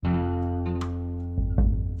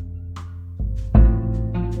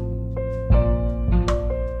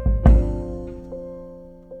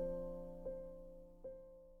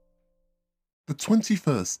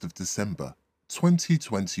21st of December,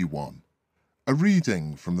 2021. A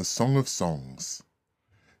reading from the Song of Songs.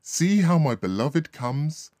 See how my beloved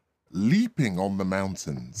comes, leaping on the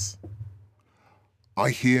mountains. I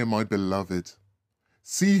hear my beloved.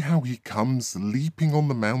 See how he comes, leaping on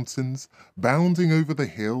the mountains, bounding over the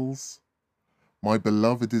hills. My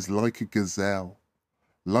beloved is like a gazelle,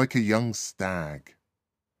 like a young stag.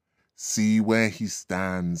 See where he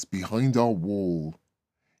stands behind our wall.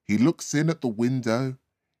 He looks in at the window,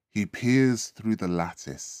 he peers through the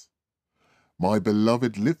lattice. My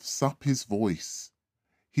beloved lifts up his voice.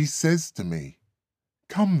 He says to me,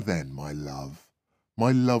 "Come then, my love,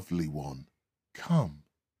 my lovely one, come."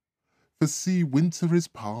 For see, winter is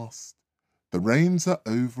past, the rains are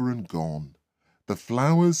over and gone, the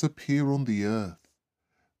flowers appear on the earth,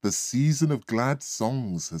 the season of glad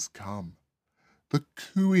songs has come. The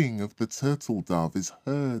cooing of the turtle dove is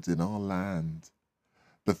heard in our land.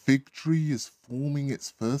 The fig tree is forming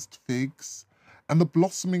its first figs, and the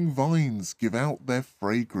blossoming vines give out their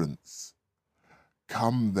fragrance.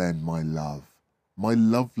 Come then, my love, my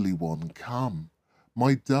lovely one, come,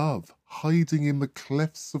 my dove, hiding in the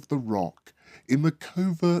clefts of the rock, in the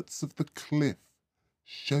coverts of the cliff.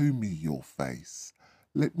 Show me your face,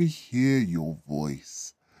 let me hear your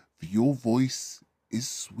voice, for your voice is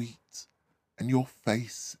sweet, and your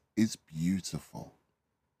face is beautiful.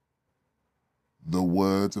 The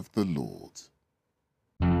word of the Lord.